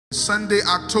Sunday,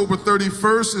 October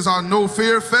 31st is our No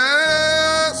Fear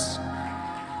Fest.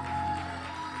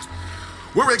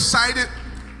 We're excited.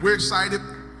 We're excited.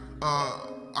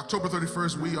 October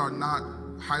 31st, we are not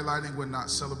highlighting, we're not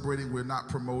celebrating, we're not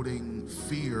promoting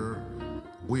fear.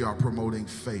 We are promoting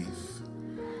faith.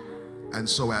 And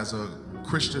so as a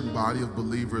Christian body of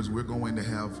believers, we're going to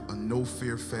have a No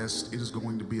Fear Fest. It is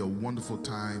going to be a wonderful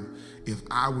time. If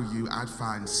I were you, I'd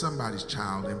find somebody's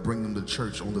child and bring them to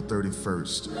church on the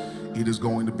 31st. It is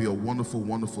going to be a wonderful,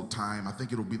 wonderful time. I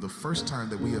think it'll be the first time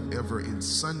that we have ever in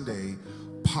Sunday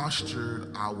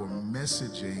postured our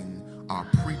messaging, our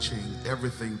preaching,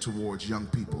 everything towards young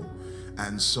people.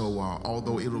 And so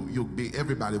although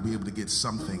everybody will be able to get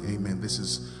something, amen. This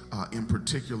is in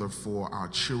particular for our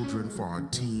children, for our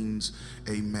teens,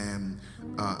 amen.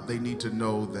 They need to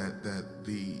know that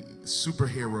the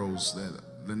superheroes, that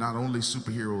they're not only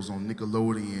superheroes on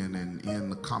Nickelodeon and in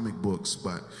the comic books,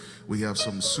 but we have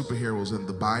some superheroes in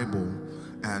the Bible.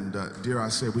 And dare I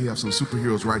say, we have some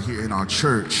superheroes right here in our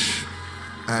church.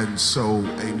 And so,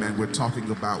 amen, we're talking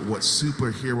about what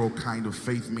superhero kind of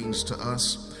faith means to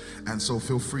us. And so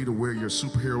feel free to wear your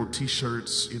superhero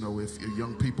t-shirts. You know, if your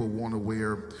young people want to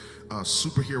wear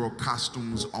superhero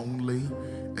costumes only,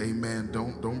 amen.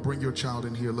 Don't bring your child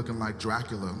in here looking like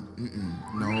Dracula.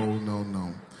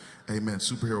 No. Amen.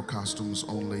 Superhero costumes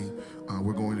only.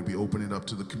 We're going to be opening up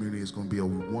to the community. It's going to be a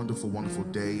wonderful, wonderful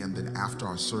day. And then after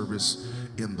our service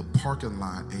in the parking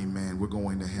lot, amen, we're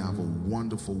going to have a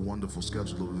wonderful, wonderful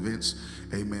schedule of events.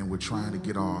 Amen. We're trying to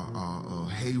get our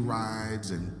hay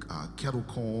rides and kettle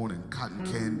corn and cotton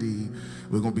candy.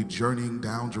 We're going to be journeying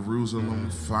down Jerusalem,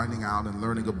 finding out and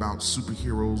learning about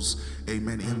superheroes,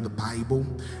 amen, in the Bible.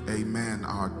 Amen.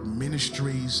 Our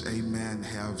ministries, amen,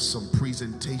 have some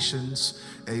presentations,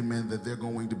 amen, that they're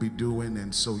going to be doing.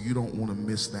 And so you don't want to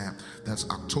miss that. That's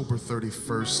October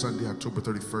 31st, Sunday, October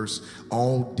 31st,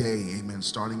 all day, amen,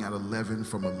 starting at 11,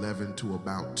 from 11 to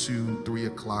about 2, 3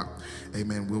 o'clock,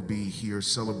 amen. We'll be here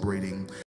celebrating